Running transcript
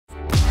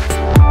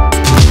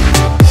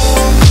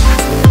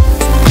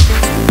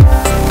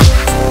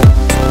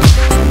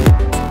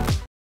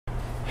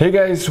Hey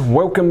guys,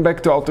 welcome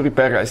back to Auto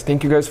Repair guys.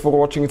 Thank you guys for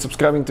watching and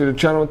subscribing to the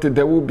channel.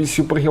 Today will be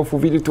super helpful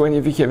video to any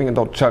of you having a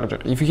Dodge Charger.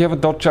 If you have a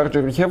Dodge Charger,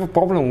 you have a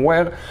problem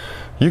where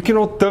you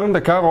cannot turn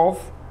the car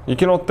off, you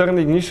cannot turn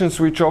the ignition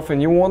switch off,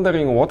 and you're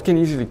wondering what can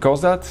easily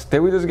cause that. Stay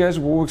with us guys,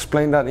 we'll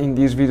explain that in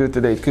this video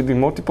today. It could be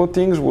multiple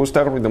things. We'll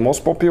start with the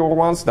most popular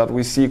ones that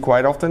we see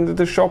quite often at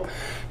the shop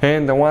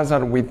and the ones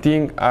that we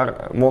think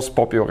are most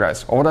popular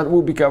guys. All that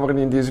will be covered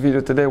in this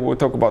video today. We'll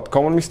talk about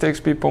common mistakes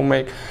people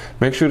make.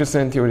 Make sure to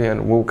stay until the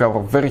end. We'll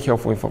cover very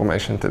helpful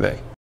information today.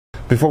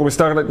 Before we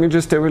start, let me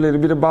just tell you a little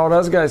bit about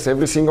us guys.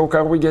 Every single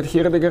car we get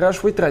here at the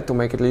garage, we try to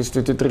make at least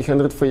 200 to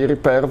 300 free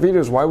repair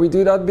videos. Why we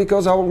do that?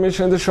 Because our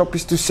mission in the shop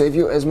is to save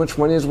you as much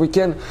money as we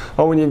can.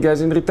 All we need guys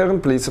in return,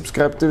 please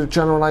subscribe to the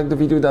channel, like the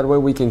video, that way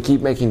we can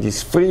keep making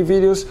these free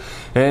videos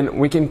and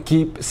we can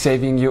keep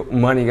saving you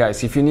money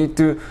guys. If you need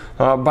to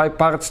buy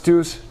parts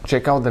too,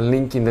 check out the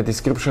link in the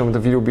description of the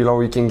video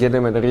below. You can get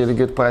them at a really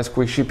good price,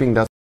 quick shipping.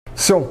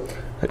 So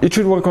it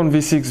should work on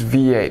V6,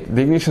 V8.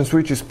 The ignition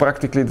switch is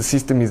practically, the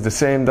system is the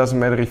same. Doesn't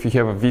matter if you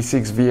have a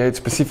V6, V8.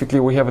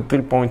 Specifically, we have a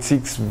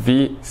 3.6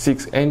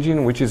 V6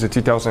 engine, which is a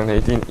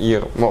 2018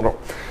 year model.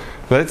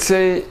 Let's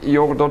say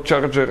your Dodge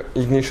Charger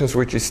ignition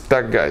switch is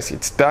stuck, guys.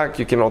 It's stuck,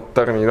 you cannot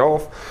turn it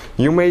off.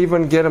 You may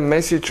even get a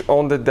message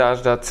on the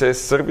dash that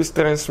says service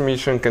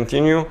transmission,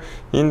 continue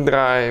in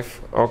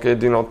drive. Okay,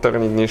 do not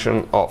turn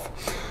ignition off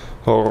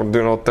or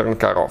do not turn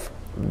car off.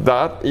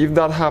 If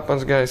that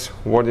happens guys,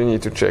 what do you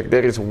need to check?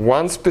 There is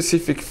one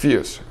specific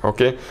fuse,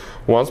 okay,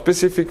 one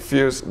specific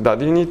fuse that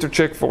you need to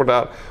check for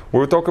that.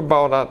 We'll talk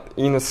about that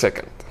in a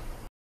second.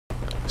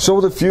 So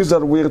the fuse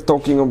that we're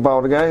talking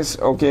about guys,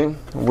 okay,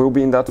 will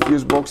be in that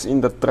fuse box in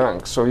the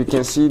trunk. So you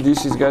can see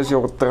this is guys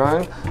your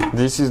trunk.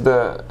 This is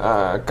the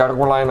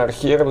cargo liner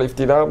here. Lift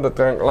it up, the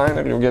trunk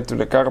liner, you get to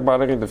the car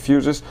battery, the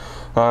fuses.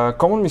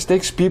 Common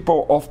mistakes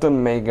people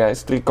often make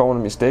guys, 3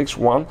 common mistakes.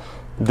 One,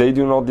 they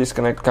do not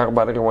disconnect car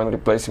battery when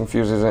replacing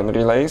fuses and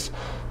relays.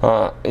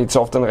 It's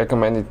often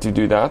recommended to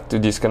do that, to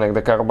disconnect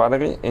the car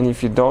battery, and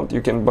if you don't,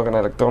 you can burn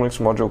electronics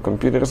module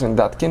computers, and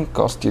that can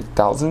cost you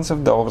thousands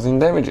of dollars in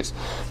damages.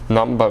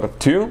 Number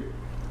 2,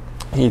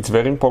 it's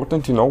very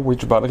important to know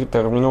which battery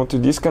terminal to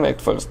disconnect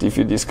first. If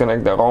you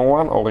disconnect the wrong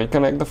one or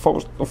reconnect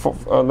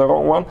the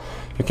wrong one,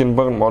 you can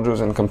burn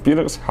modules and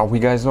computers. How we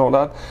guys know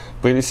that?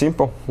 Pretty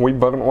simple. We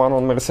burned one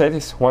on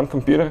Mercedes, one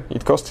computer.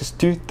 It cost us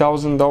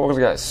 $2,000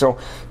 guys. So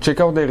check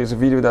out, there is a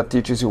video that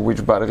teaches you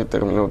which battery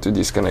terminal to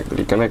disconnect,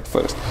 reconnect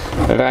first.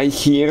 Right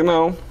here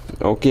now,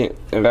 okay,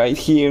 right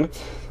here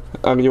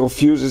are your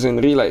fuses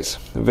and relays.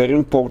 Very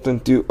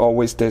important to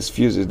always test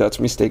fuses. That's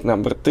mistake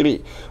number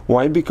 3.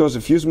 Why? Because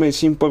the fuse may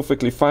seem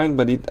perfectly fine,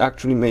 but it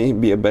actually may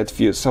be a bad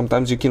fuse.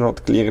 Sometimes you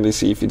cannot clearly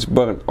see if it's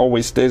burned.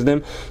 Always test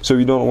them so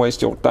you don't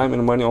waste your time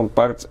and money on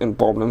parts and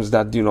problems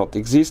that do not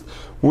exist.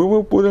 We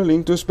will put a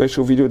link to a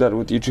special video that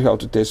will teach you how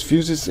to test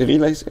fuses,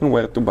 relays, and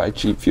where to buy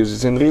cheap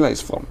fuses and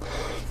relays from.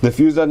 The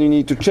fuse that you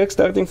need to check,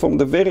 starting from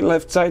the very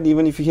left side,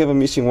 even if you have a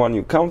missing one,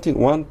 you count it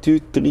 1, 2,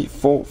 3,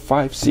 4,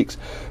 5, 6.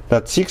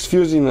 That's 6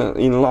 fuses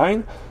in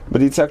line,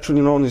 but it's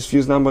actually known as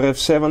fuse number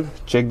F7.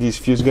 Check this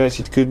fuse guys,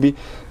 it could be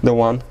the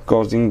one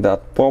causing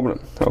that problem.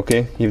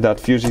 Okay, if that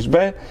fuse is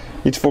bad,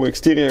 it's for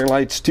exterior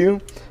lights too.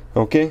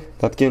 Okay,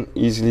 that can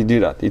easily do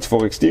that. It's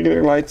for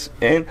exterior lights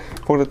and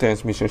for the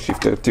transmission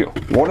shifter too.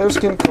 What else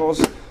can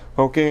cause,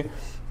 okay,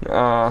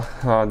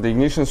 the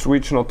ignition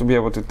switch not to be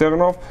able to turn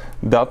off?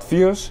 That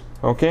fuse,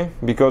 okay,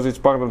 because it's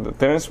part of the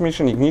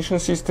transmission, ignition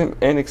system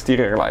and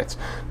exterior lights,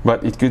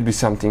 but it could be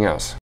something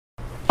else.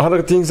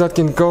 Other things that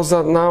can cause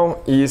that now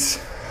is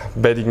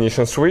bad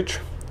ignition switch,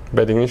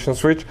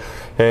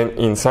 and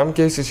in some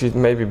cases it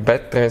may be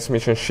bad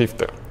transmission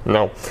shifter.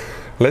 Now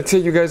let's say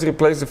you guys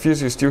replace the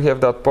fuse, you still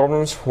have that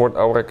problems. What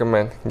I would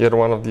recommend, get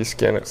one of these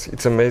scanners.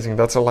 It's amazing,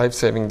 that's a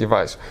life-saving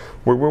device.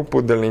 We will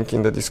put the link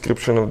in the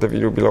description of the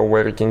video below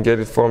where you can get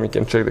it from. You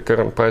can check the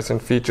current price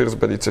and features,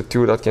 but it's a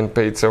tool that can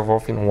pay itself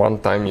off in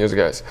one-time use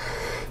guys.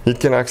 It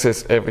can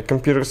access every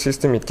computer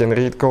system, it can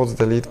read codes,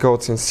 delete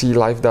codes, and see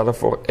live data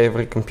for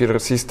every computer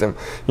system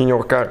in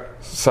your car.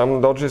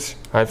 Some Dodges,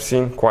 I've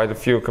seen quite a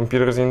few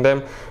computers in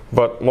them,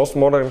 but most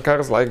modern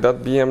cars like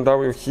that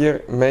BMW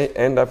here may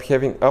end up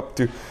having up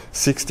to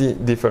 60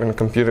 different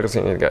computers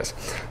in it guys.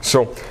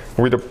 So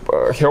with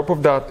the help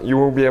of that, you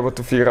will be able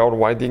to figure out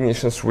why the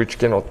ignition switch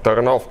cannot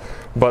turn off.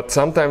 But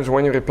sometimes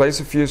when you replace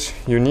a fuse,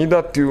 you need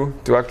that tool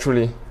to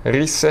actually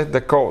reset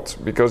the codes,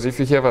 because if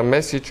you have a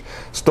message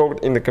stored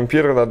in the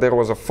computer that there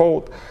was a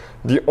fault,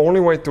 the only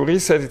way to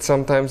reset it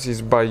sometimes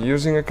is by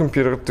using a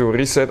computer to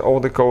reset all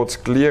the codes,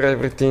 clear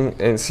everything,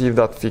 and see if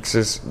that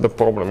fixes the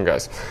problem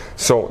guys.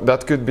 So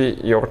that could be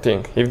your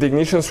thing. If the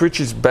ignition switch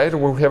is bad,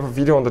 we'll have a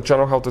video on the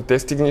channel how to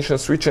test ignition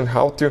switch and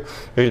how to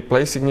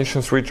replace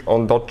ignition switch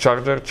on Dodge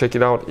Charger. Check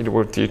it out, it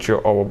will teach you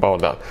all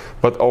about that.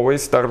 But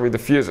always start with the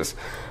fuses.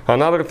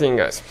 Another thing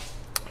guys,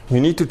 you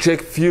need to check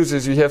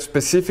fuses. You have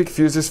specific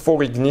fuses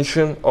for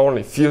ignition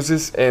only,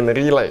 fuses and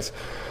relays.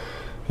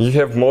 you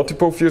have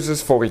multiple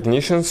fuses for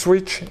ignition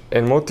switch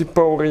and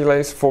multiple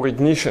relays for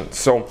ignition.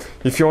 So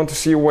if you want to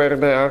see where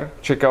they are,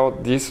 check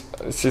out this.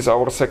 This is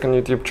our second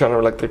YouTube channel,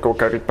 Electrical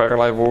Car Repair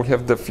Live. We'll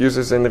have the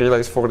fuses and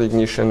relays for the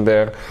ignition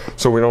there,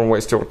 so we don't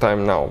waste your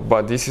time now.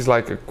 But this is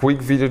like a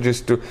quick video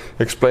just to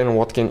explain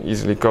what can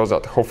easily cause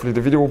that. Hopefully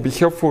the video will be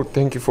helpful.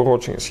 Thank you for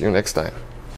watching. See you next time.